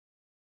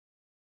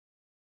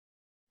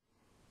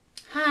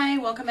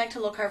welcome back to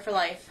Low Carb for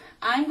Life.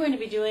 I'm going to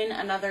be doing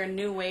another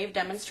new wave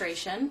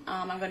demonstration.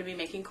 I'm going to be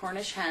making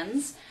Cornish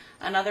hens,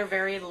 another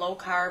very low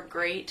carb,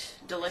 great,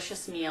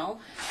 delicious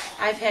meal.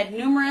 I've had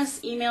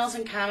numerous emails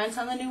and comments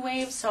on the new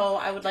wave, so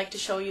I would like to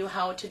show you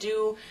how to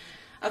do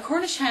a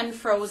Cornish hen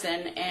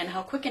frozen and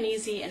how quick and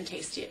easy and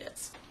tasty it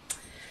is.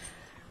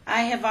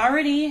 I have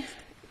already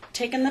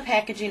taken the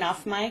packaging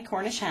off my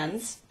Cornish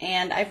hens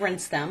and I've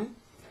rinsed them.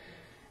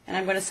 And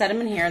I'm going to set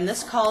them in here, and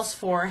this calls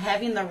for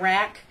having the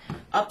rack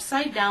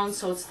upside down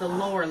so it's the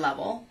lower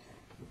level.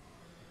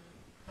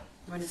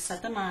 I'm going to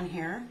set them on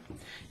here.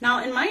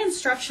 Now in my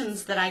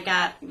instructions that I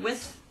got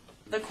with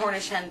the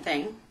Cornish hen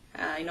thing,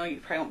 I know you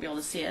probably won't be able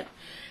to see it,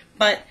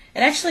 but it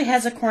actually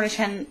has a Cornish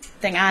hen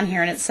thing on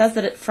here, and it says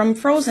that from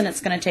frozen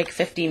it's going to take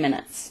 50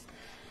 minutes.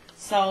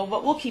 So,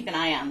 but we'll keep an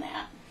eye on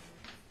that.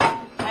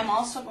 I'm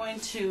also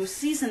going to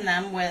season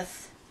them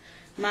with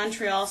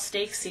Montreal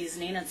steak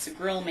seasoning. It's a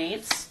Grill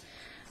Mates.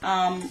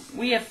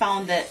 We have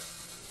found that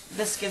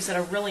this gives it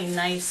a really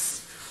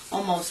nice,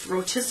 almost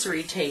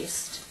rotisserie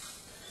taste.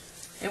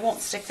 It won't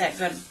stick that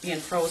good being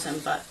frozen,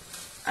 but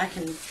I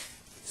can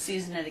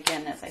season it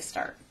again as I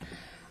start.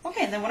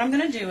 Okay, then what I'm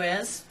going to do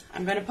is,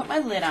 I'm going to put my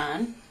lid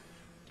on,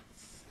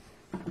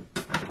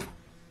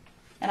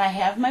 and I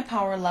have my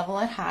power level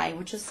at high,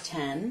 which is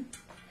 10,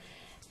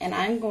 and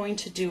I'm going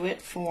to do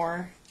it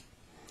for,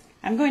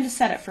 I'm going to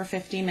set it for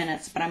 50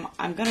 minutes, but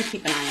I'm going to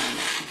keep an eye on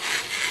it.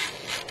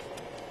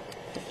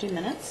 50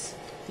 minutes,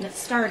 and it's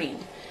starting.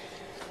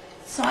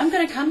 So I'm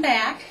going to come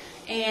back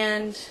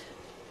and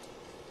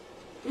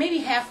maybe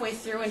halfway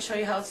through and show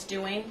you how it's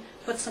doing,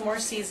 put some more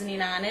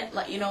seasoning on it,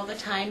 let you know the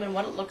time and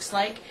what it looks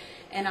like,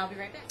 and I'll be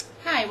right back.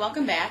 Hi,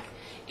 welcome back.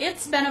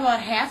 It's been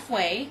about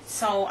halfway,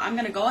 so I'm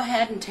going to go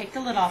ahead and take the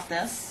lid off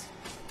this.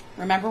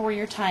 Remember where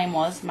your time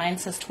was. Mine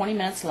says 20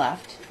 minutes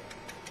left.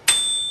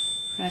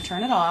 I'm going to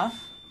turn it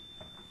off.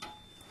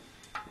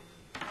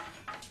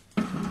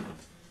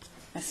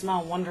 I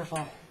smell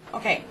wonderful.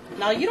 Okay,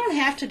 now you don't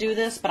have to do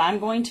this, but I'm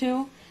going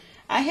to.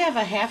 I have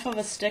a half of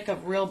a stick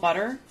of real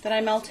butter that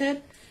I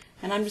melted,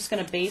 and I'm just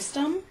going to baste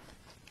them.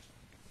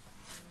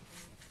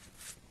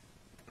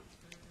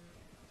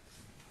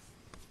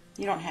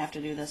 You don't have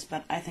to do this,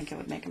 but I think it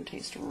would make them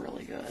taste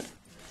really good.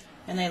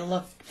 And they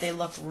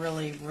look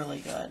really,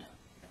 really good.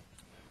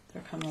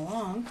 They're coming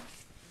along.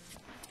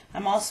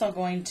 I'm also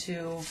going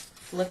to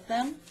flip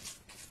them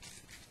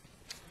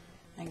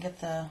and get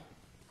the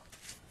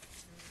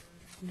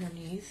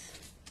underneath.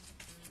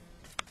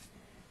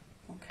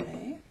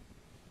 Okay,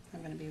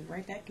 I'm going to be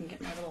right back and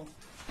get my little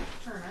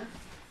turner.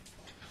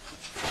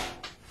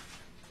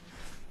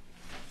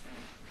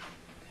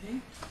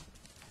 Okay,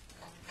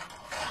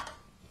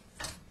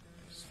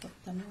 just flip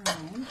them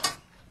around.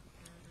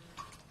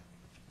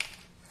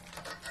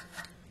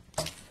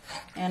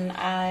 And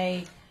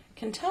I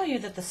can tell you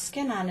that the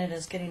skin on it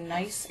is getting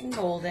nice and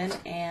golden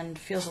and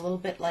feels a little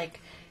bit like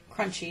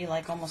crunchy,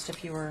 like almost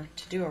if you were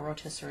to do a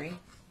rotisserie.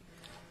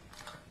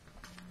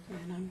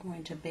 And I'm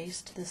going to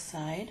baste this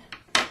side.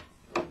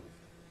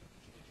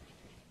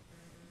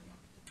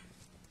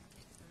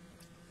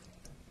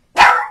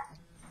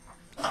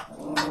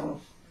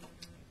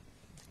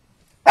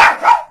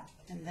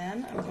 And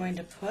then I'm going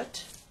to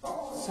put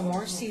some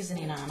more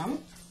seasoning on them.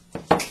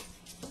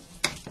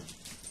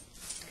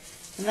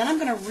 And then I'm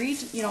going to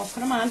put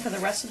them on for the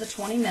rest of the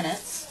 20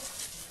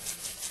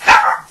 minutes.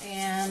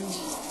 And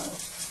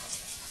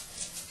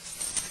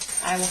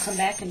I will come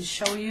back and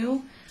show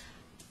you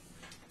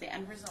the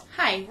end result.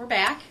 Hi, we're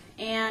back,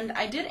 and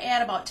I did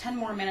add about 10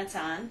 more minutes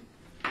on,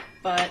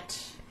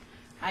 but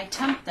I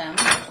temped them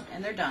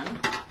and they're done.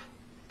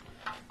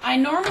 I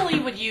normally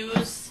would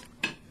use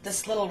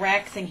this little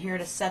rack thing here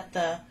to set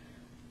the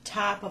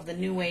top of the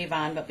new wave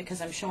on, but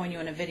because I'm showing you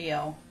in a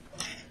video,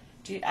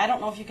 I don't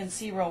know if you can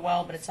see real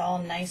well, but it's all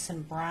nice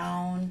and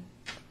brown.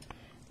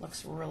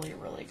 Looks really,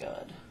 really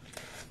good.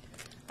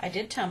 I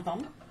did temp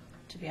them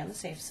to be on the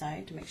safe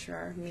side, to make sure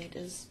our meat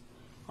is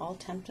all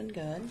temped and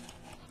good.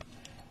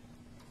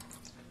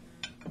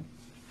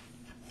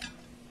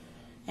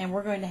 And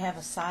we're going to have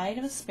a side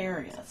of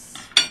asparagus.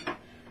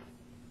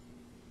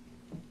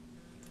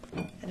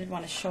 I did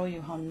want to show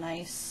you how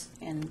nice,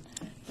 and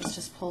this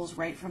just pulls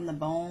right from the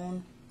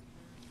bone.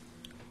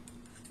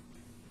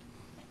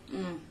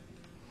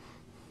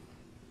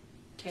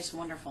 Tastes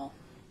wonderful.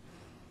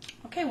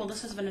 Okay, well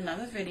this has been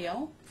another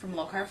video from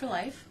Low Carb for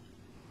Life.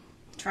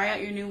 Try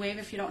out your new wave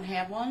if you don't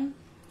have one.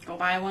 Go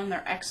buy one.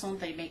 They're excellent.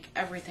 They make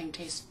everything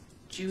taste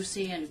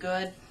juicy and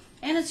good.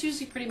 And it's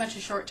usually pretty much a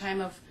short time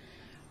of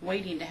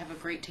waiting to have a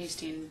great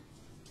tasting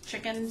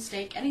chicken,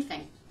 steak,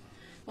 anything.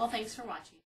 Well, thanks for watching.